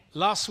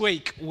Last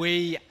week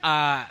we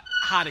had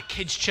a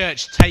kids'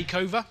 church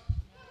takeover,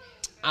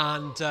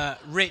 and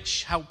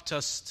Rich helped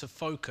us to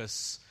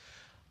focus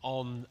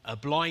on a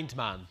blind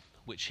man,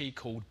 which he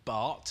called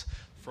Bart,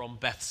 from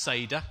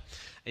Bethsaida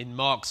in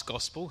Mark's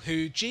Gospel,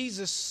 who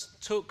Jesus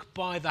took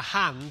by the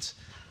hand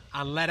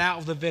and led out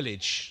of the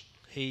village.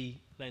 He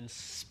then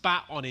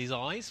spat on his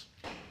eyes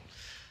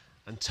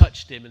and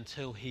touched him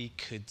until he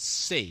could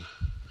see.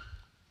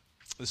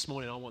 This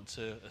morning I want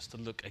us to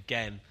look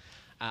again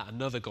at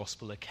another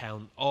gospel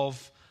account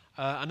of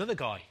another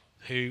guy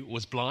who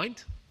was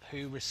blind,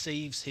 who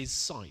receives his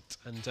sight.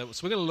 And so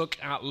we're going to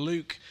look at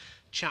Luke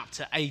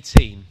chapter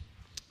 18.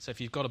 So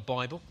if you've got a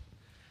Bible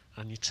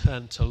and you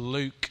turn to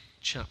Luke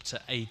chapter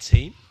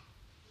 18,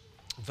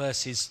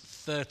 verses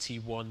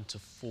 31 to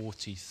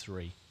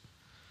 43.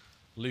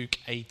 Luke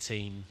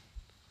 18,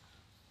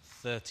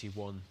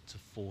 31 to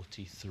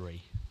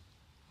 43.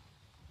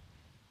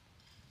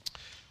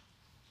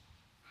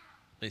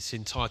 It's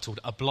entitled,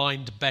 "A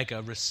Blind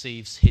Beggar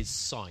Receives His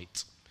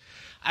Sight."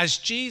 As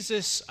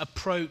Jesus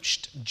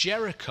approached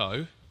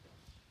Jericho,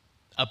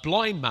 a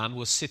blind man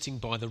was sitting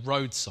by the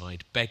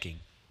roadside begging.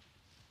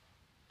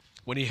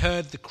 When he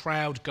heard the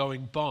crowd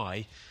going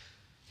by,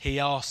 he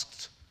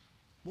asked,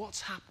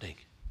 "What's happening?"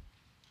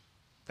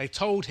 They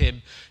told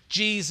him,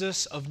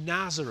 "Jesus of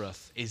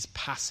Nazareth is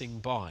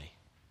passing by."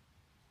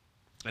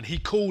 And he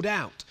called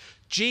out,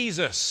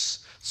 "Jesus,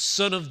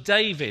 Son of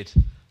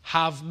David,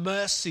 have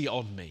mercy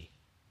on me."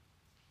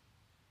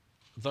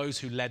 Those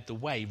who led the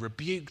way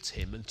rebuked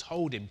him and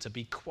told him to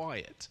be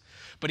quiet.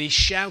 But he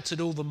shouted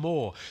all the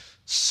more,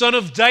 "Son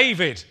of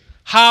David,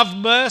 have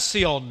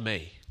mercy on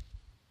me."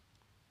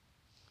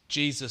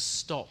 Jesus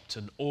stopped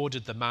and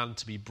ordered the man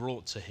to be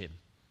brought to him.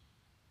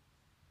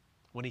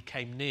 When he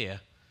came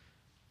near,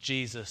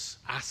 Jesus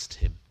asked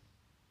him,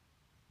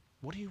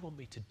 "What do you want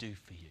me to do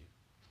for you?"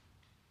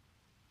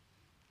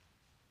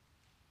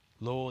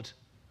 "Lord,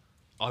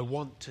 I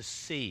want to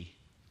see,"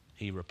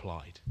 he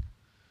replied.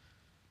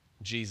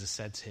 Jesus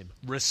said to him,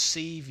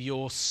 "Receive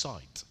your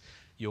sight.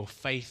 Your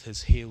faith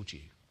has healed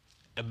you."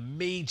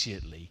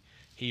 Immediately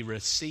he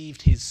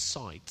received his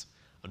sight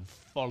and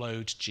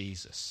followed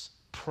Jesus,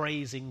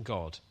 praising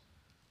God.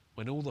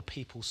 When all the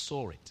people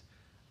saw it,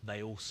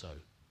 they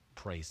also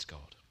praised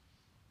God.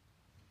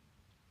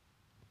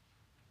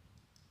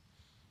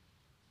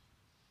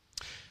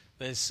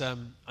 There's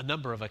a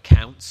number of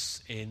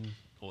accounts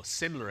or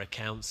similar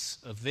accounts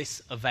of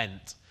this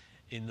event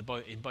in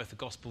both the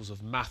Gospels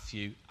of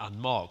Matthew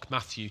and Mark.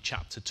 Matthew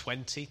chapter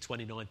 20,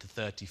 29 to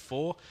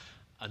 34,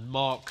 and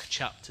Mark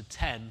chapter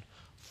 10,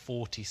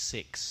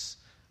 46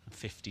 and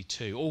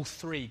 52. All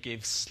three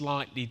give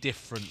slightly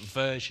different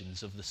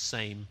versions of the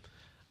same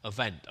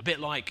event. A bit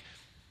like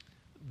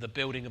the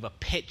building of a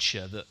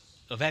picture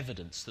of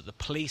evidence that the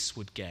police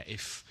would get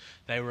if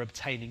they were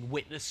obtaining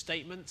witness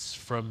statements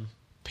from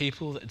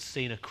people that had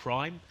seen a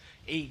crime.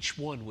 Each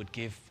one would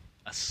give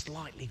a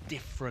slightly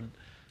different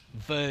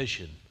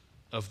version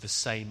of the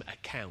same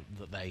account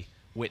that they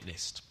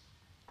witnessed.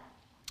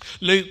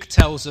 Luke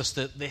tells us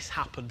that this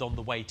happened on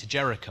the way to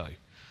Jericho,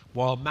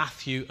 while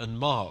Matthew and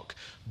Mark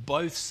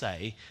both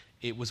say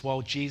it was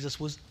while Jesus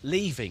was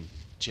leaving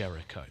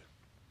Jericho.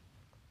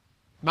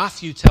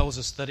 Matthew tells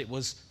us that it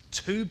was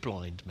two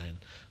blind men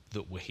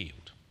that were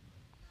healed.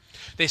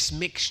 This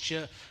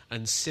mixture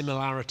and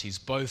similarities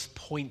both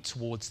point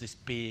towards this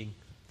being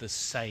the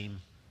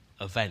same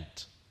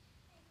event.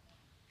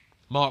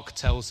 Mark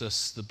tells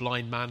us the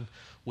blind man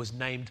was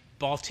named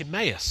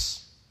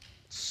Bartimaeus,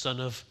 son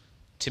of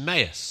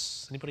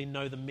Timaeus. Anybody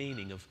know the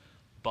meaning of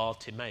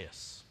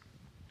Bartimaeus?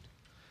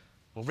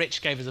 Well,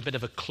 Rich gave us a bit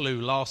of a clue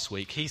last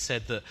week. He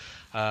said that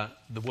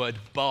the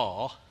word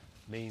bar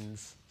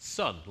means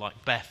son,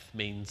 like Beth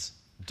means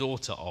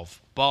daughter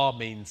of. Bar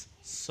means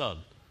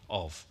son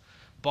of.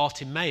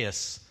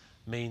 Bartimaeus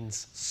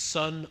means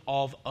son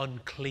of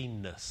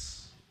uncleanness.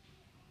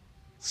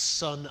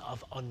 Son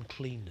of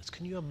uncleanness.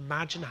 Can you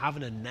imagine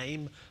having a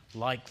name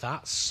like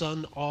that?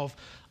 Son of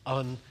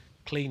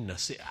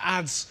uncleanness. It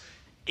adds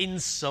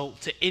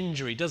insult to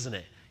injury, doesn't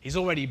it? He's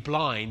already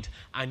blind,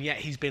 and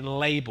yet he's been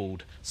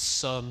labelled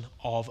son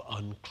of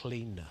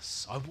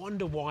uncleanness. I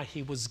wonder why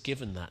he was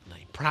given that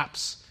name.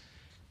 Perhaps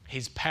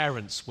his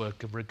parents were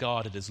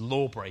regarded as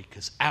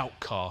lawbreakers,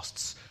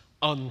 outcasts,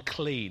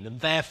 unclean,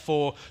 and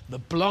therefore the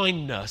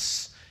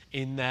blindness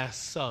in their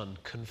son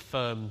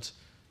confirmed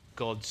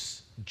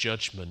God's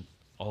judgment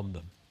on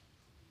them.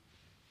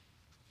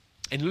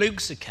 In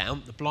Luke's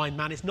account, the blind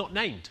man is not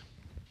named,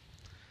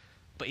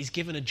 but he's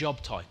given a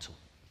job title: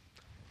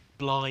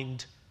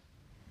 blind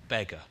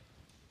beggar.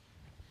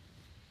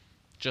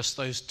 Just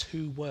those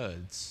two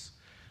words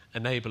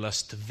enable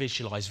us to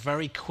visualize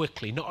very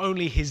quickly not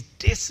only his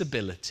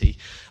disability,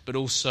 but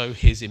also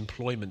his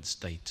employment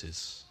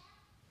status.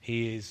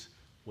 He is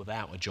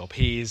without a job.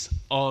 He is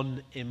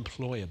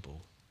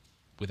unemployable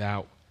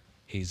without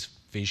his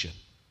vision.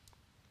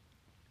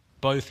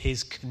 Both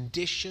his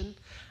condition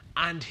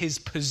and his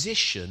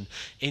position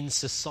in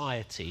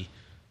society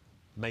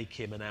make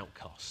him an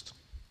outcast,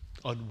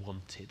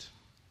 unwanted,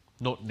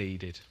 not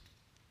needed.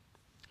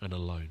 and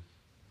alone.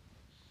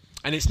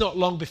 And it's not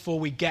long before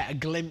we get a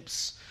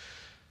glimpse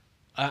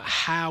at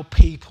how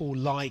people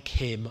like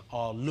him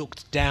are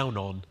looked down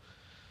on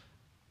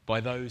by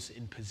those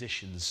in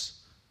positions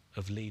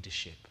of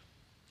leadership.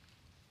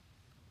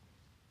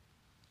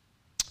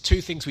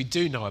 Two things we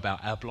do know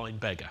about our blind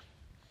beggar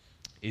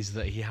is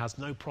that he has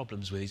no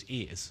problems with his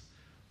ears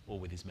or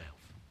with his mouth.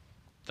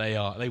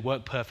 They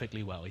work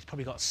perfectly well. He's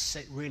probably got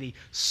really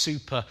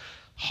super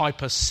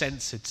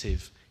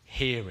hypersensitive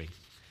hearing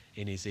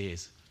in his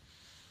ears.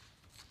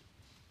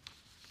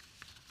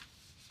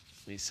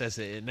 It says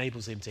it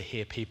enables him to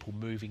hear people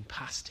moving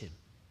past him.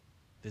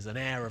 There's an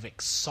air of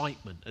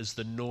excitement as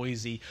the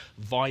noisy,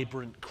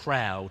 vibrant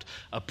crowd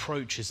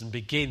approaches and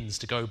begins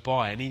to go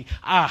by. And he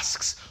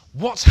asks,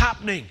 "What's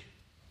happening?"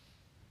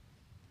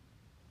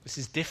 This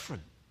is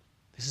different.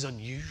 This is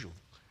unusual.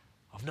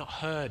 I've not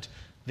heard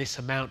this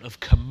amount of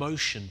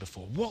commotion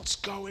before. What's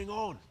going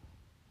on?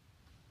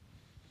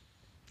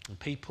 And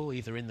people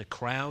either in the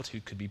crowd who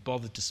could be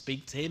bothered to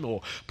speak to him,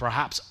 or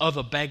perhaps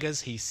other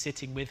beggars he's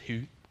sitting with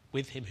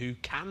him who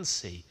can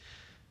see,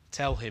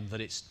 tell him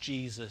that it's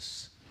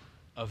Jesus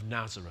of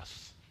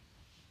Nazareth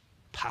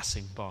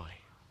passing by.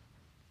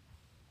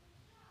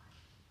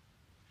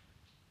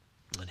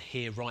 And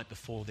here, right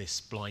before this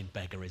blind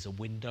beggar, is a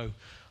window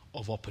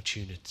of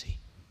opportunity.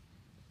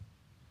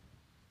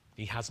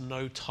 He has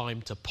no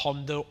time to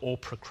ponder or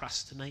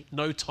procrastinate,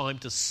 no time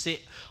to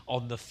sit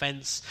on the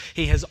fence.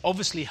 He has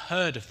obviously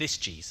heard of this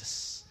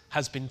Jesus,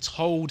 has been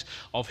told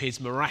of his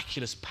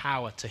miraculous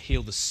power to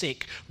heal the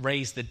sick,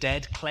 raise the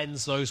dead,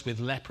 cleanse those with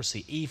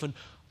leprosy, even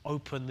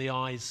open the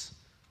eyes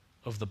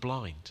of the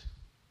blind.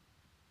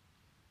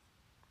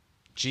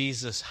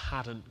 Jesus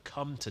hadn't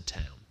come to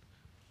town.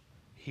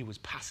 He was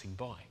passing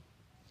by.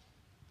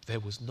 There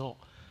was not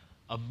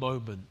a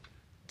moment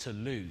to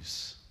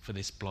lose for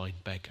this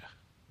blind beggar.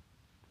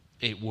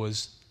 It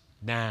was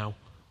now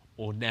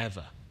or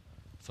never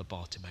for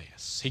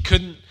Bartimaeus. He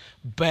couldn't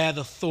bear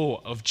the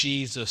thought of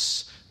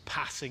Jesus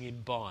passing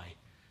him by,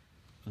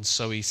 and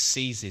so he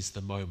seizes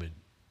the moment.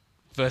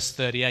 Verse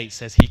 38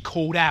 says, he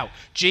called out,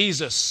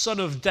 "Jesus, Son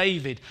of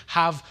David,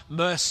 have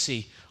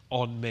mercy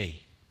on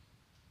me."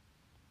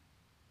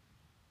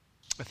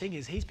 The thing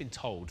is, he's been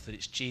told that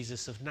it's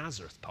Jesus of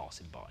Nazareth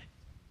passing by.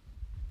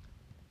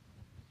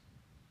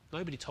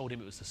 Nobody told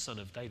him it was the Son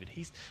of David.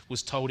 He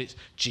was told it's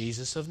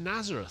Jesus of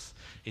Nazareth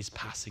is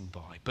passing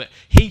by. But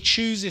he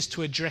chooses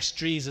to address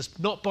Jesus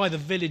not by the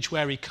village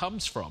where he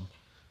comes from,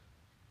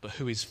 but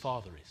who his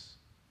father is.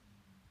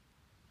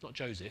 Not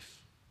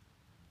Joseph,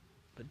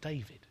 but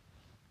David.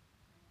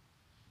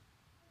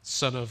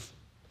 Son of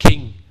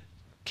King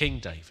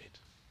David.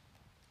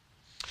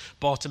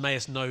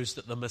 Bartimaeus knows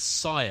that the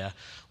Messiah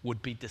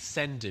would be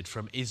descended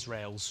from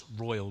Israel's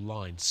royal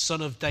line.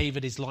 Son of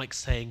David is like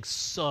saying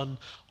son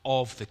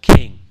of the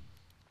king.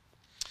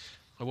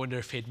 I wonder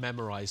if he'd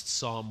memorized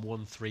Psalm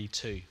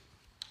 132.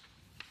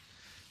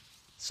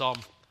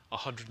 Psalm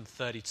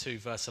 132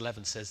 verse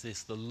 11 says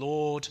this: "The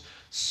Lord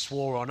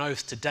swore on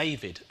oath to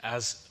David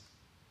as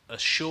a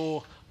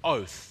sure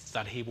oath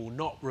that he will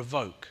not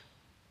revoke."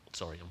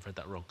 Sorry, I've read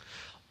that wrong.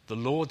 "The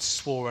Lord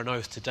swore an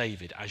oath to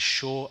David as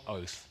sure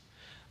oath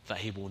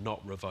that he will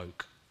not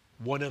revoke.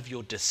 One of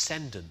your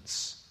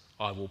descendants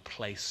I will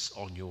place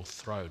on your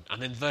throne."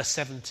 And then verse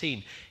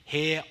 17,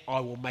 "Here I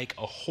will make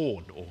a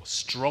horn," or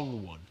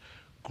strong one,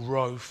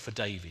 "grow for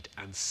David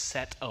and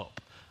set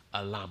up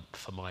a lamp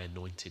for my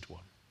anointed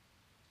one."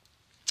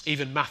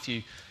 Even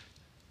Matthew,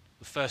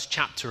 the first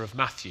chapter of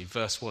Matthew,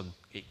 verse 1,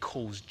 it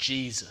calls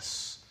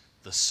Jesus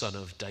the Son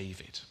of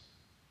David.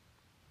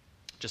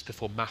 Just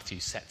before Matthew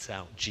sets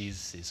out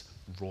Jesus'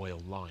 royal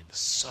line, the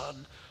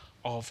Son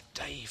of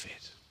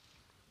David.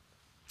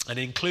 And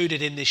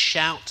included in this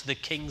shout to the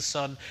King's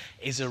Son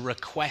is a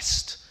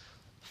request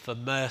for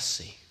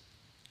mercy.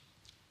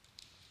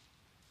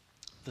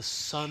 The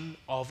son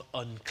of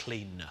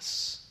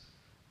uncleanness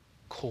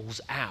calls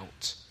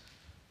out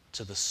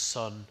to the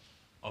Son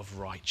of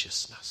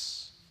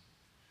righteousness.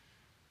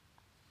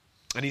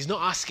 And he's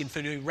not asking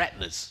for new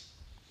retinas.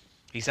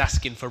 He's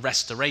asking for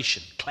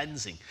restoration,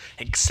 cleansing,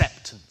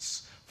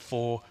 acceptance,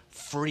 for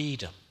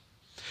freedom.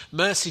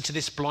 Mercy to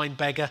this blind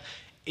beggar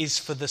is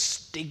for the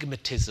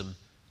stigmatism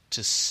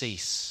to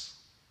cease.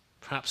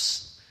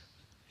 Perhaps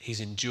he's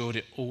endured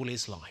it all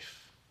his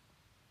life.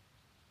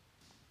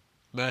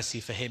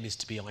 Mercy for him is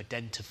to be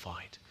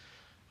identified,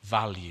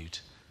 valued,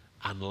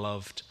 and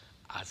loved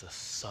as a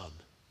son.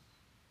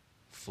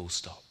 Full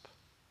stop.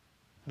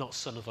 Not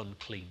son of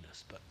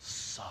uncleanness, but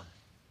son.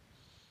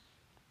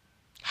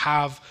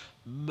 Have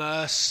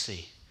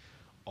mercy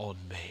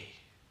on me.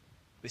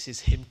 This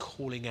is him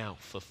calling out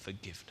for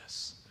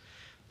forgiveness,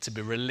 to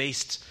be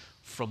released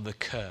from the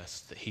curse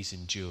that he's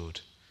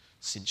endured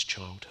since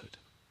childhood.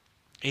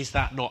 Is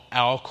that not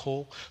our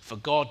call? For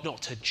God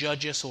not to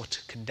judge us or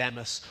to condemn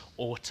us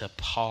or to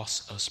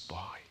pass us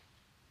by.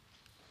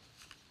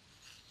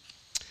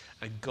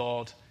 And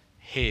God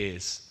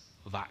hears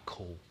that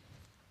call.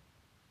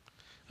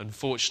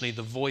 Unfortunately,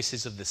 the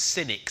voices of the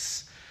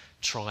cynics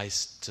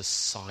tries to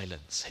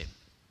silence him.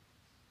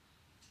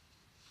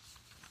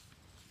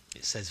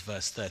 It says,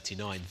 verse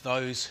 39,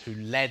 those who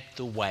led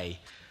the way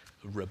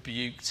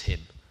rebuked him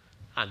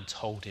and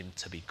told him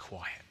to be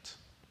quiet.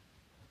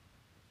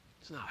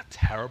 Isn't that a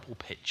terrible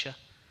picture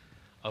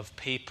of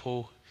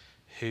people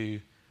who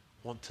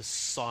want to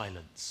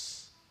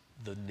silence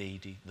the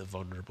needy, the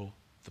vulnerable,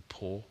 the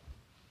poor?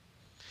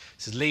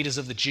 It says leaders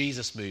of the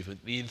Jesus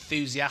movement, the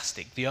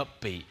enthusiastic, the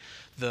upbeat,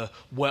 the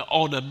we're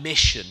on a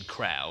mission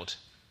crowd,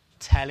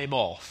 tell him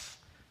off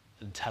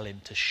and tell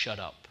him to shut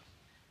up.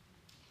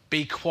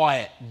 Be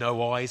quiet,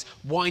 no eyes.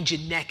 Wind your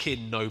neck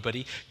in,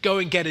 nobody. Go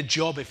and get a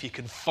job if you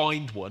can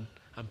find one.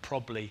 And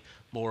probably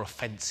more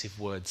offensive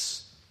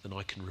words than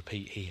I can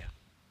repeat here.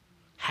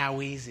 How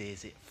easy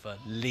is it for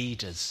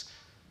leaders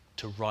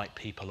to write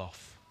people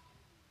off?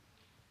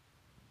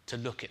 To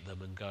look at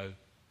them and go,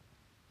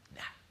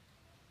 nah.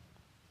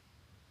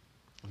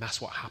 And that's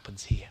what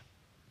happens here.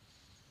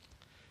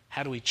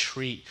 How do we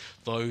treat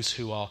those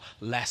who are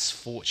less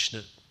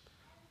fortunate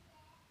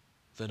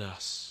than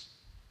us?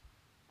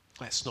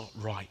 Let's not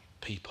write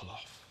people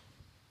off.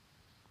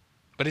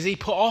 But is he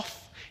put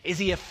off? Is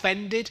he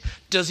offended?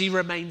 Does he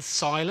remain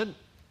silent?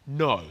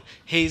 No.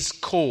 His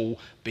call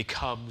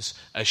becomes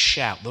a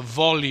shout. The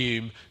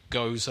volume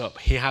goes up.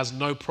 He has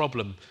no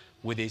problem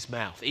with his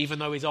mouth. Even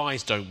though his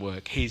eyes don't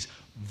work, his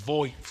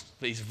voice,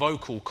 his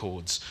vocal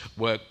cords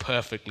work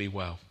perfectly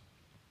well.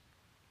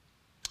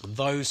 And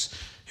those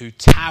who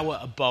tower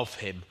above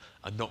him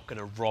are not going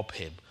to rob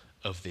him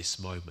of this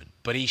moment.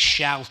 But he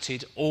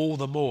shouted all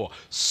the more,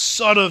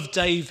 Son of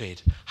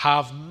David,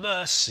 have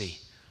mercy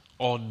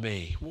on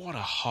me. What a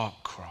heart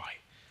cry.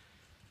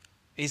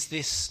 Is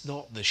this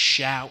not the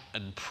shout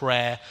and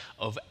prayer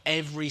of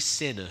every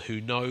sinner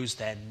who knows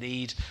their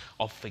need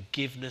of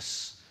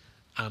forgiveness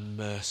and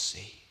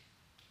mercy?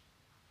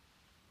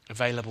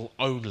 Available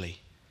only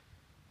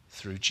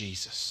through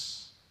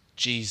Jesus.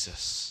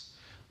 Jesus,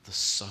 the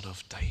Son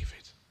of David.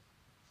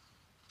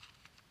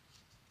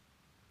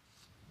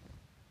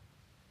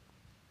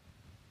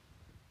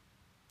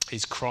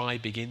 His cry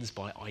begins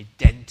by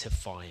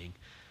identifying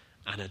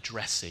and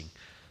addressing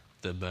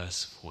the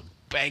merciful one,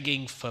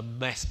 begging for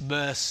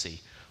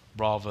mercy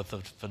rather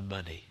than for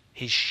money.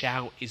 His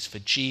shout is for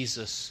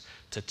Jesus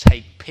to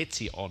take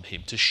pity on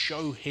him, to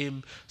show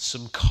him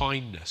some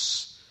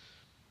kindness.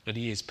 And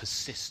he is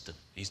persistent.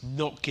 He's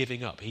not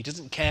giving up. He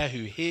doesn't care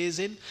who hears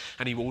him,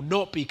 and he will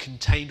not be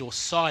contained or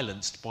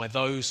silenced by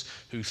those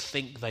who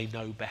think they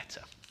know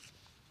better.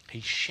 He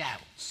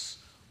shouts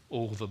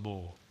all the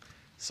more.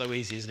 So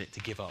easy, isn't it, to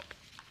give up?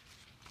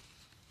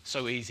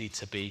 So easy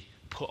to be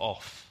put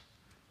off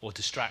or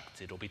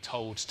distracted or be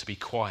told to be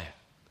quiet.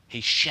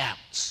 He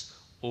shouts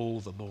all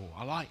the more.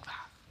 I like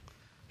that.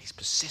 He's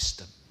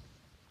persistent.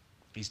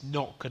 He's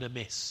not going to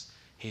miss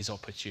his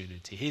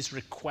opportunity. His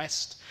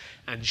request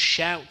and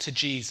shout to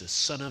Jesus,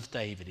 Son of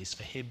David, is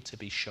for him to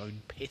be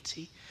shown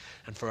pity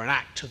and for an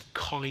act of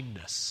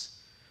kindness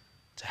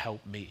to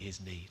help meet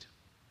his need.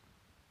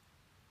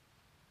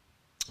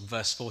 And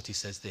verse 40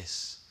 says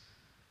this,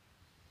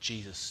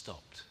 Jesus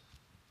stopped.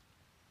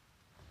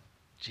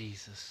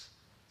 Jesus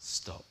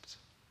stopped.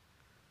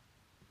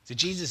 So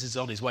Jesus is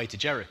on his way to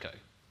Jericho.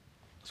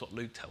 That's what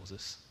Luke tells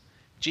us.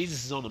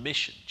 Jesus is on a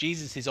mission.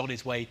 Jesus is on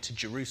his way to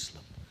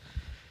Jerusalem.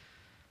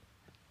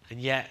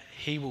 And yet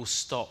he will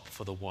stop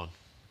for the one.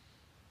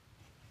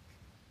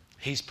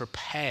 He's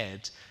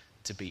prepared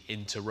to be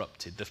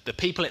interrupted. The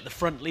people at the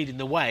front leading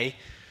the way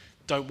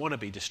don't want to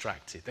be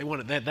distracted. They're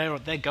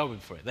going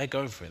for it. They're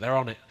going for it. They're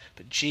on it.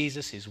 But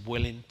Jesus is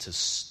willing to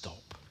stop.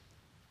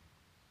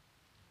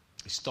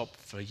 He stopped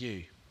for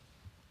you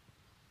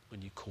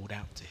when you called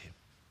out to him.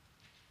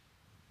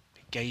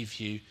 He gave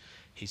you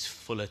his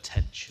full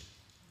attention.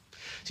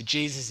 So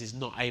Jesus is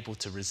not able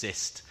to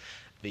resist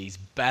these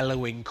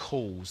bellowing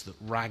calls that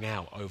rang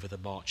out over the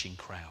marching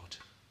crowd.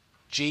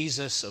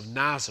 Jesus of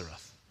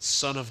Nazareth,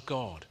 Son of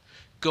God,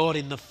 God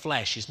in the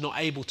flesh, is not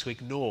able to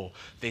ignore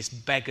this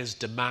beggar's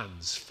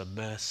demands for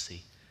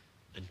mercy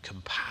and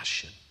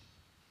compassion.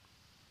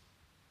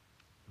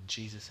 And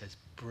Jesus says,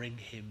 bring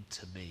him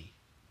to me.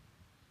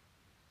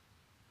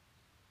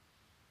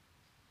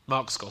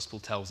 Mark's gospel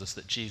tells us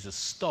that Jesus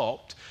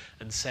stopped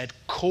and said,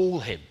 call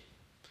him.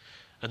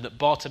 And that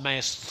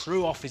Bartimaeus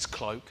threw off his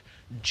cloak,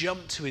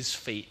 jumped to his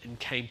feet and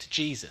came to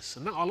Jesus.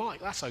 And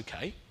that's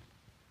okay.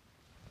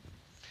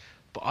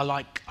 But I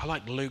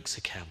like Luke's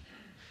account,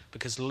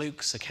 because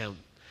Luke's account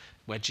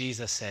where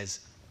Jesus says,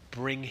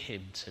 bring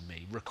him to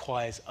me,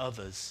 requires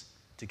others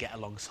to get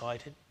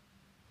alongside him,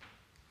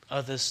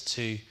 others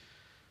to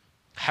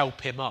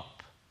help him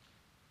up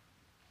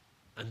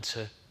and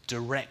to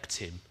direct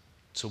him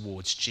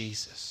towards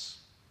Jesus.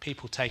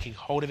 People taking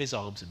hold of his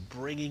arms and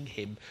bringing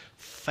him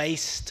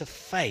face to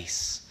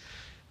face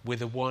with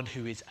the one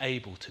who is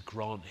able to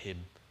grant him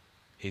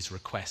his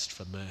request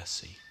for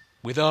mercy.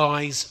 With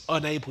eyes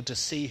unable to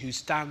see who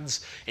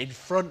stands in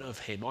front of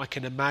him, I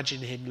can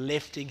imagine him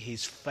lifting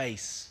his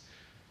face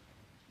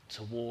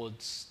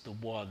towards the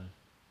one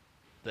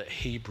that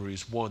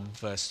Hebrews 1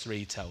 verse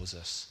 3 tells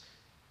us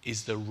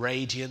is the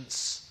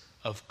radiance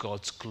of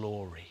God's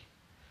glory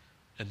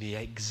and the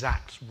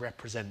exact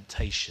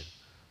representation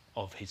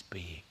of his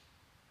being.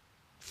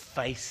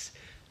 Face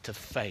to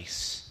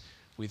face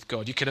with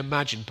God. You can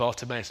imagine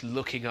Bartimaeus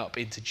looking up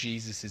into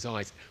Jesus'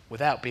 eyes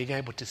without being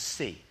able to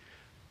see,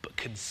 but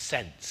can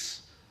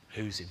sense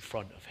who's in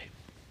front of him.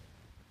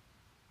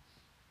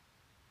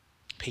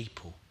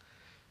 People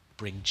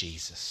bring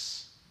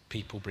Jesus.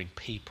 People bring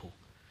people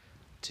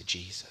to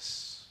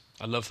Jesus.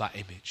 I love that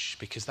image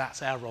because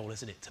that's our role,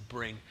 isn't it? To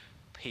bring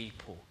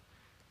people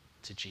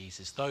to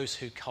Jesus. Those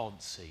who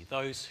can't see,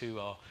 those who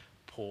are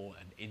poor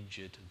and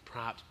injured and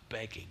perhaps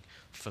begging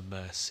for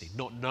mercy,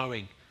 not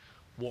knowing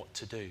what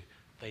to do.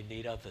 They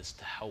need others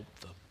to help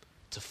them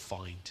to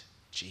find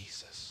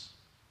Jesus.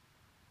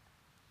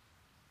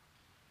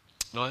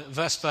 Now,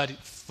 verse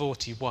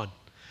 41,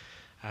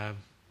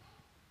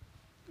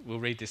 we'll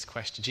read this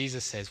question.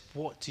 Jesus says,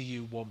 "What do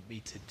you want me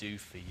to do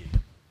for you?"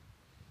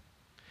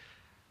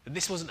 And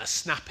this wasn't a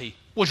snappy,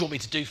 "What do you want me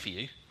to do for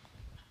you?"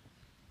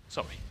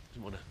 Sorry,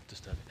 didn't want to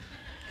disturb it.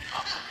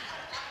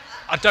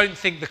 I don't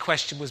think the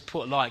question was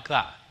put like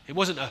that. It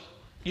wasn't a,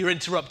 "You're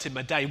interrupting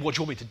my day, what do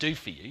you want me to do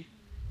for you?"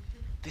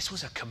 This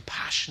was a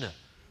compassionate,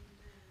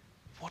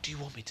 "What do you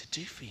want me to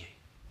do for you?"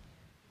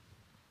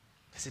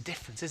 There's a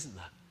difference, isn't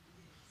there?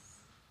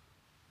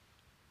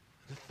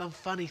 The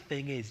funny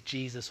thing is,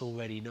 Jesus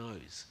already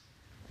knows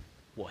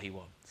what he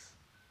wants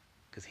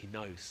because he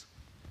knows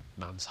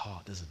man's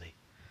heart, doesn't he?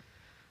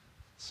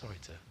 Sorry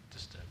to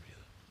disturb you.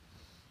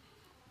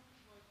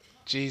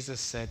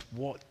 Jesus said,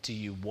 "What do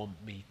you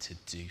want me to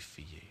do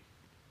for you?"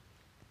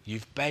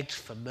 You've begged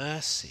for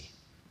mercy,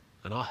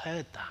 and I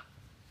heard that.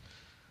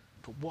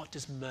 But what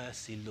does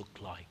mercy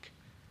look like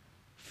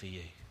for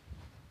you?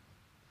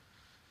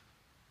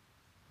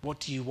 What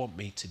do you want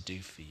me to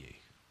do for you?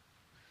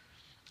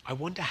 I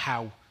wonder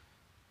how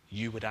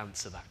you would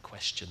answer that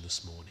question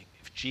this morning.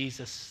 If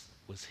Jesus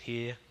was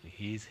here,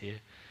 he is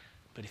here,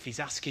 but if he's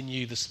asking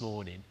you this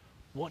morning,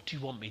 what do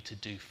you want me to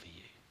do for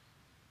you?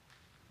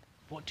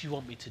 What do you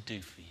want me to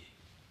do for you?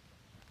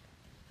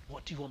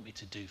 What do you want me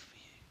to do for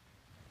you?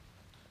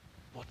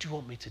 What do you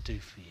want me to do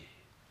for you?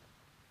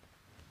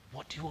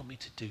 What do you want me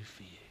to do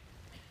for you?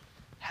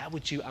 How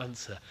would you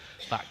answer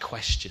that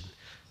question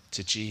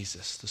to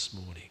Jesus this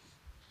morning?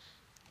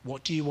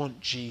 What do you want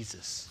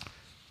Jesus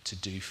to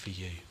do for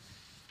you?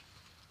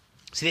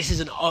 See, this is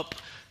an up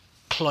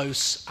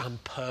close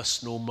and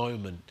personal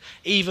moment.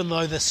 Even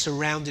though they're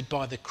surrounded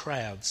by the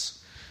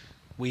crowds,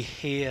 we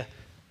hear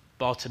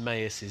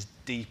Bartimaeus'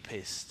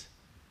 deepest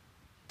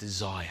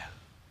desire.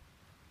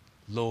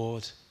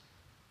 "Lord,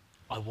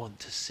 I want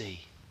to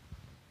see,"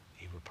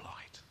 he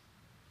replied.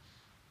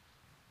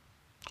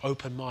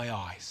 "Open my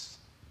eyes,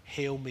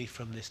 heal me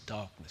from this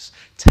darkness,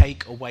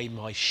 take away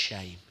my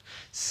shame,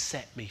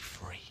 set me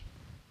free."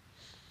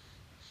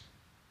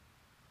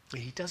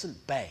 He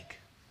doesn't beg.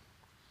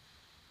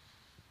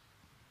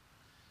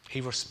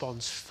 He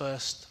responds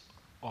first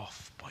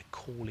off by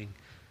calling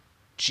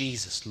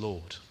Jesus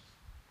Lord.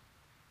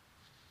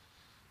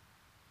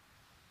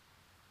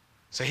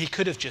 So he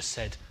could have just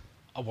said,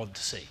 "I want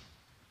to see."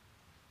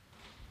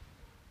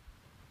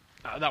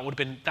 That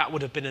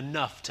would have been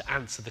enough to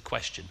answer the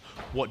question,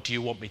 "What do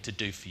you want me to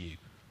do for you?"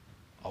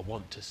 "I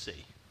want to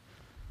see."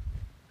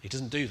 He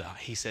doesn't do that.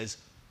 He says,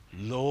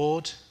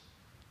 "Lord,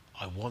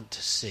 I want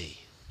to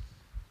see."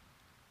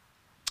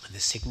 And the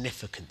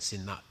significance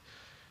in that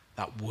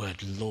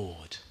word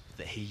Lord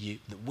that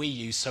we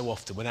use so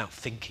often without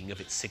thinking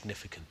of its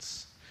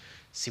significance.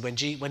 See,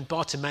 when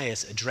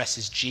Bartimaeus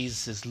addresses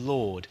Jesus as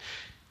Lord,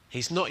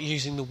 he's not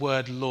using the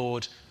word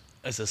Lord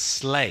as a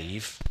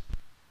slave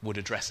would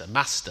address a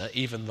master,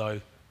 even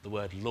though the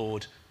word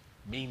Lord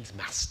means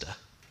master.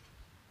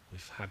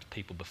 We've had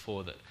people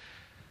before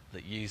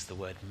that use the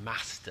word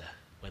master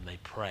when they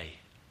pray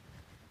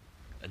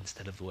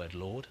instead of the word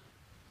Lord,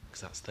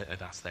 because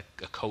that's a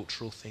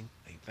cultural thing.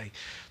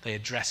 They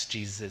address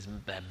Jesus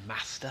as their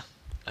master,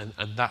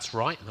 and that's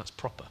right, and that's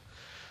proper.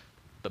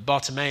 But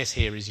Bartimaeus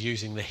here is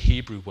using the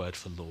Hebrew word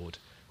for Lord,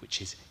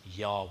 which is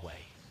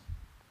Yahweh.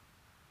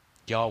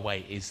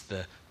 Yahweh is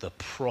the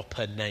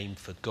proper name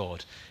for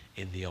God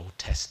in the Old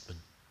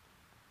Testament.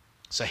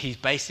 So he's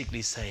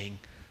basically saying,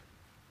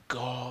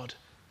 "God,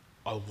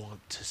 I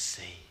want to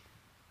see."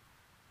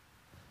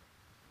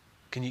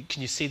 Can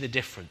you see the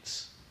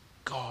difference?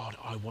 God,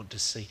 I want to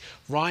see.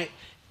 Right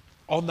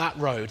on that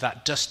road,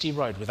 that dusty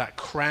road with that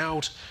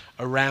crowd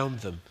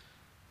around them,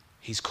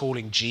 he's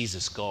calling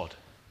Jesus God.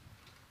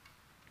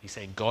 He's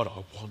saying, "God,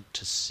 I want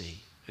to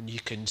see." And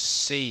you can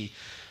see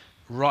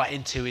right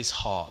into his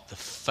heart the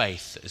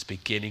faith that is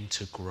beginning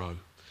to grow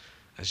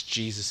as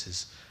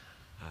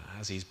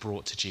as he's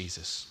brought to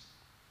Jesus.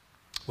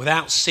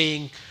 Without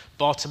seeing,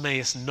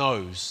 Bartimaeus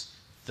knows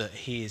that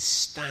he is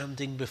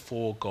standing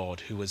before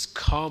God who has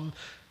come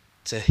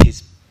to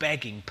his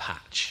begging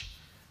patch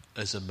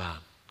as a man.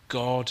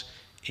 God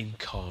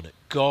incarnate.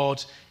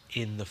 God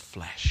in the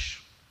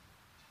flesh.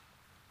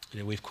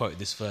 We've quoted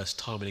this verse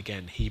time and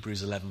again,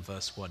 Hebrews 11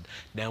 verse 1.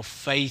 Now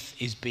faith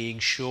is being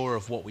sure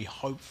of what we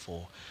hope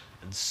for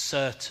and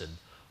certain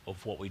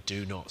of what we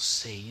do not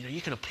see.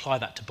 You can apply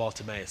that to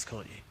Bartimaeus,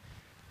 can't you?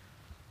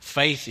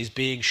 Faith is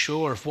being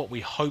sure of what we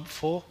hope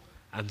for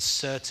and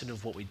certain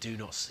of what we do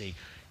not see.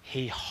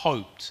 He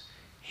hoped,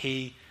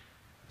 he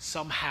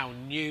somehow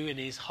knew in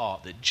his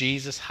heart that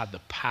Jesus had the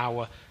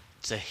power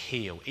to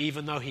heal.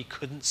 Even though he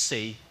couldn't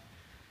see,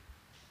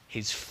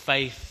 his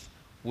faith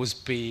was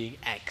being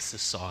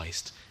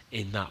exercised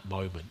in that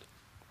moment.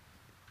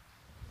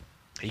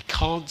 He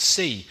can't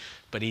see,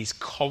 but he's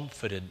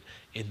confident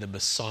in the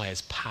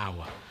Messiah's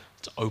power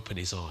to open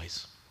his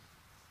eyes.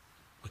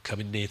 We're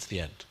coming near to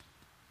the end.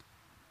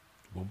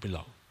 It won't be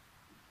long.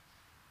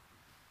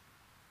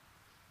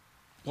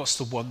 What's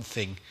the one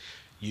thing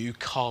you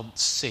can't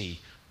see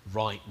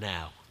right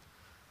now,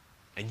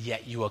 and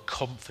yet you are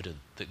confident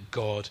that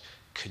God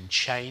can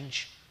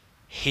change,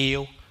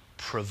 heal,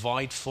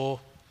 provide for?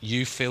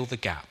 You fill the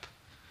gap.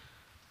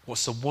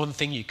 What's the one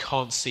thing you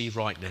can't see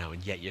right now,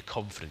 and yet you're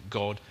confident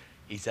God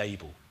is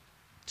able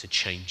to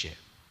change it?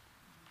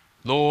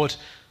 Lord,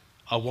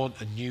 I want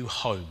a new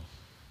home.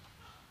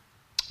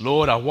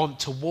 Lord, I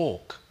want to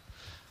walk.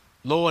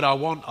 Lord, I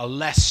want a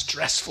less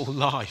stressful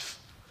life.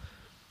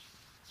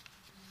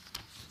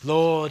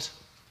 Lord,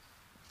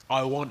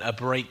 I want a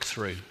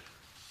breakthrough.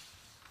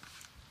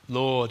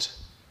 Lord,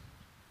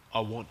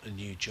 I want a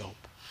new job.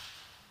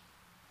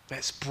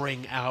 Let's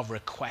bring our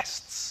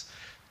requests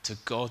to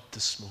God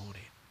this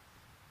morning.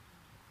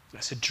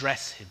 Let's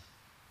address him.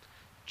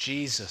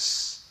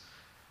 Jesus,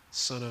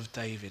 Son of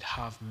David,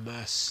 have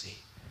mercy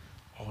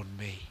on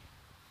me.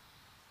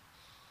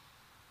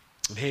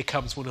 And here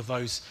comes one of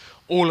those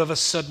all of a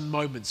sudden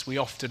moments we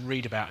often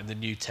read about in the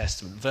New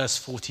Testament. Verse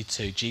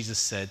 42, Jesus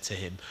said to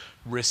him,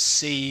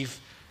 receive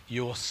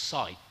your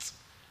sight.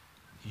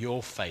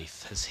 Your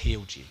faith has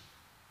healed you.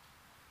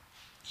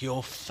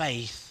 Your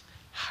faith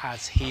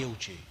has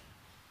healed you.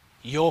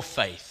 Your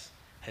faith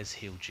has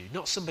healed you.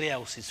 Not somebody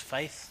else's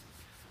faith.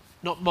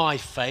 Not my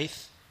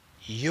faith.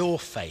 Your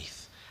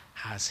faith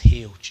has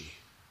healed you.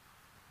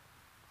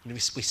 We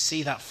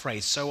see that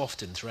phrase so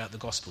often throughout the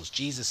Gospels.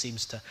 Jesus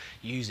seems to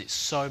use it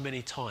so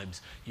many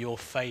times. Your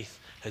faith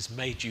has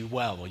made you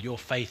well, or your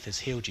faith has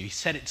healed you. He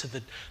said it to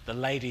the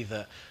lady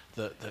that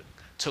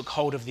took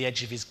hold of the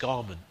edge of his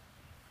garment.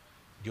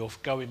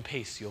 Go in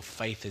peace, your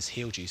faith has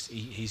healed you.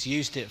 He's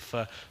used it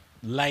for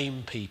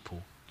lame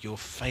people. Your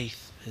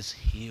faith has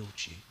healed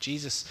you.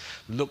 Jesus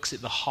looks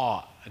at the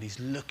heart and he's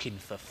looking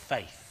for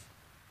faith.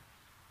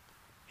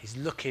 He's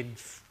looking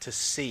to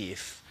see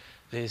if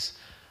there's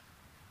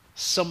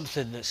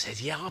something that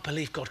says, yeah, I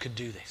believe God can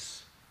do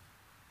this.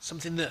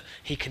 Something that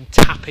he can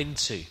tap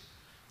into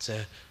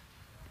to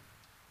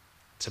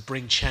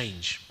bring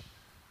change.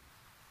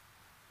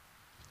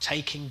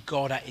 Taking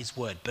God at his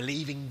word,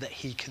 believing that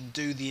he can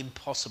do the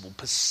impossible,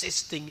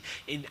 persisting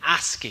in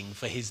asking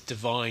for his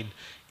divine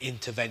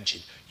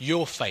intervention.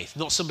 Your faith,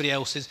 not somebody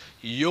else's,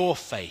 your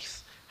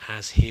faith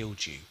has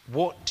healed you.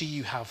 What do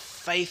you have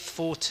faith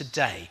for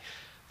today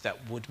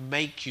that would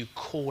make you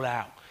call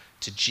out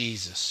to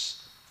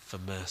Jesus for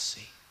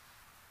mercy?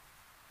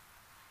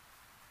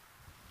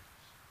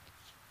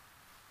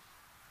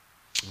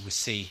 And we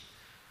see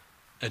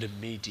an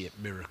immediate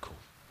miracle.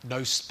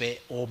 No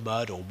spit or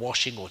mud or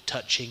washing or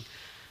touching.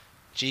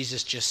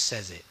 Jesus just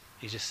says it.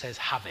 He just says,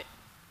 have it.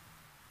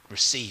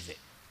 Receive it.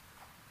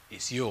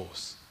 It's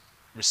yours.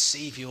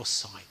 Receive your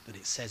sight. And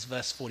it says,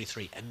 verse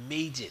 43,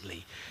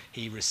 immediately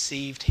he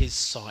received his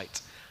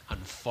sight and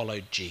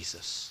followed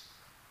Jesus,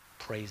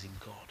 praising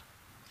God.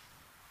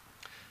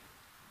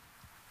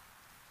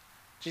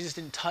 Jesus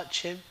didn't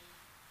touch him,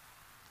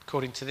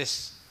 according to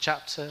this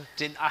chapter,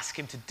 didn't ask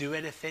him to do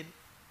anything.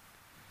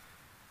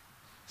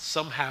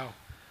 Somehow,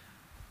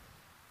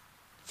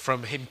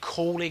 from him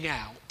calling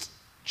out,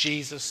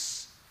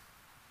 Jesus,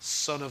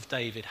 Son of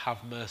David,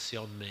 have mercy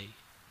on me,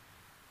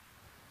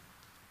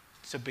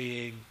 to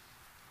being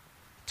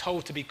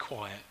told to be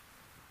quiet,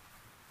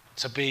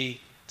 to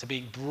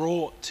being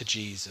brought to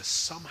Jesus,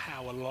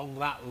 somehow along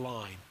that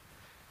line,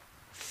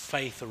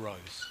 faith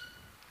arose.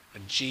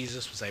 And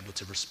Jesus was able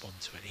to respond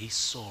to it. He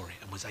saw it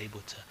and was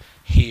able to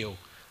heal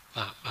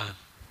that man.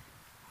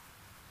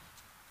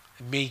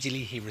 Immediately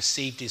he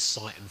received his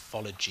sight and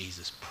followed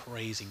Jesus,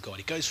 praising God.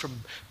 He goes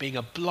from being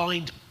a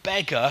blind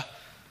beggar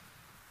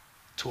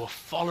to a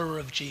follower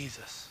of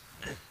Jesus.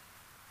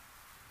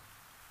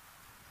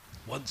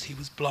 Once he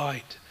was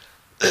blind,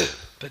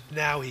 but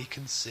now he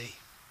can see.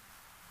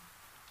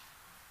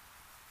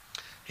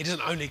 He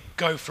doesn't only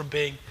go from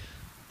being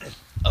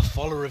a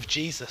follower of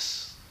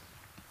Jesus,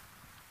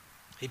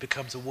 he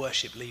becomes a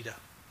worship leader.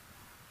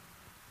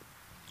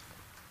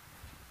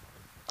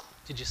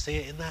 Did you see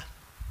it in there?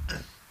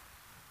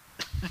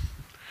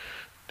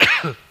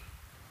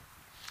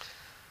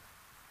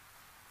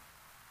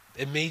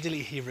 Immediately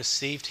he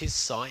received his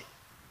sight,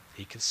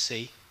 he could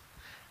see,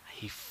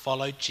 he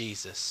followed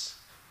Jesus,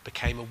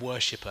 became a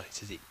worshipper. It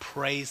says he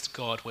praised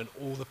God when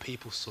all the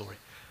people saw it.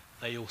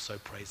 They also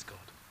praised God.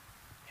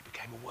 He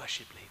became a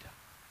worship leader.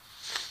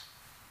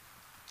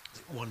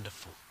 Isn't it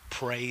wonderful?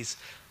 Praise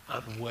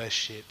and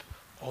worship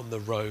on the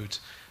road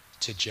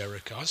to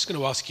Jericho. I'm just going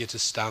to ask you to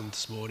stand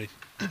this morning.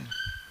 I'm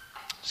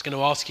just going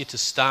to ask you to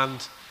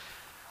stand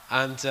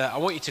And I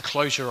want you to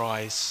close your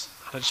eyes.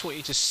 And I just want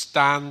you to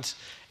stand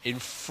in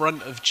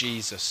front of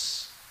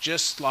Jesus,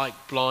 just like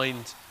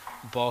blind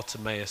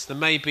Bartimaeus. There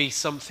may be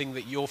something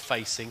that you're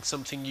facing,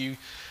 something you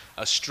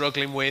are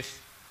struggling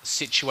with, a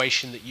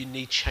situation that you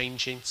need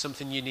changing,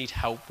 something you need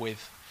help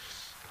with.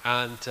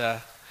 And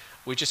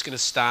we're just going to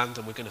stand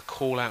and we're going to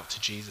call out to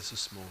Jesus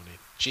this morning.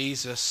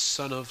 Jesus,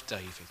 Son of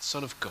David,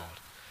 Son of God,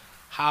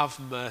 have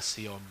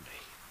mercy on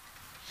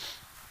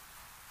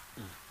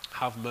me.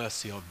 Have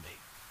mercy on me.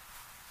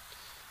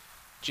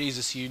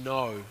 Jesus, you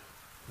know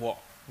what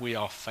we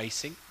are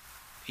facing,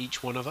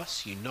 each one of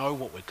us. You know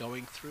what we're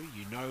going through.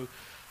 You know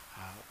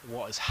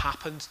what has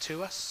happened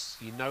to us.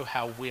 You know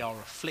how we are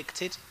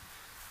afflicted.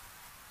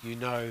 You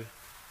know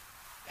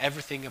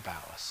everything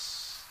about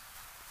us.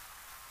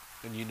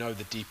 And you know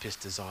the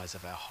deepest desires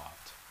of our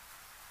heart.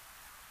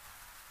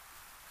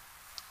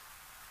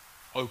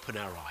 Open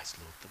our eyes,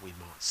 Lord, that we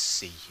might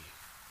see you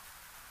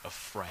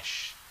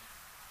afresh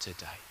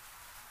today.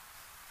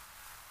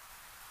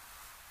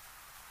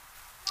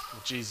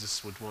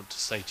 Jesus would want to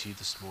say to you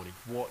this morning,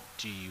 what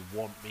do you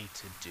want me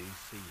to do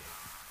for you?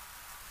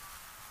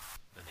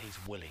 And he's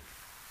willing,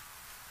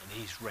 and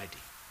he's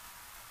ready,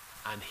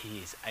 and he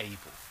is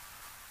able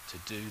to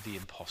do the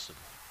impossible.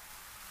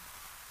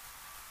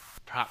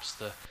 Perhaps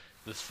the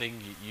thing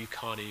you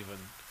can't even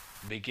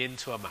begin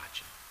to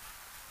imagine,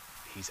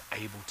 he's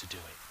able to do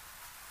it.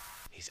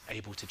 He's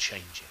able to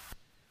change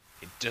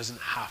it. It doesn't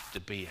have to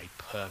be a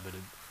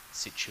permanent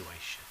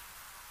situation.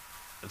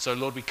 And so,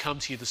 Lord, we come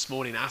to you this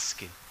morning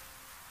asking,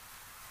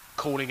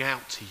 calling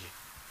out to you,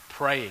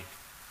 praying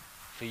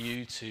for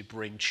you to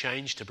bring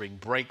change, to bring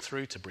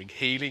breakthrough, to bring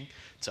healing,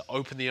 to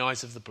open the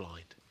eyes of the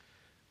blind,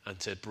 and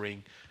to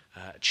bring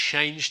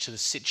change to the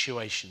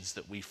situations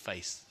that we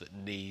face that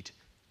need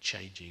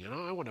changing. And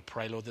I want to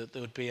pray, Lord, that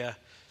there would be a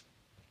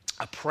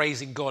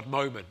praising God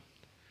moment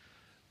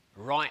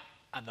right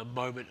at the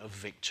moment of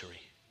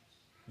victory,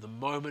 the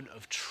moment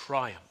of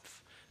triumph.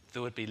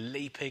 There would be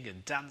leaping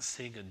and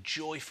dancing and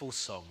joyful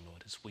song,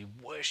 Lord, as we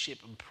worship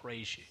and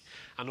praise you.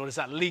 And Lord, as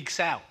that leaks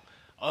out,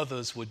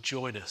 others would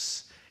join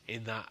us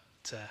in that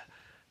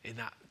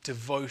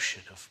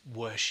devotion of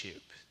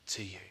worship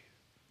to you.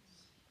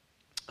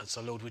 And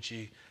so, Lord, would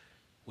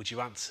you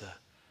answer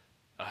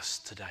us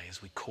today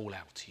as we call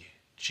out to you?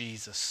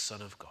 Jesus,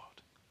 Son of God,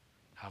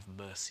 have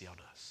mercy on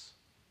us.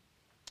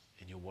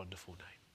 In your wonderful name.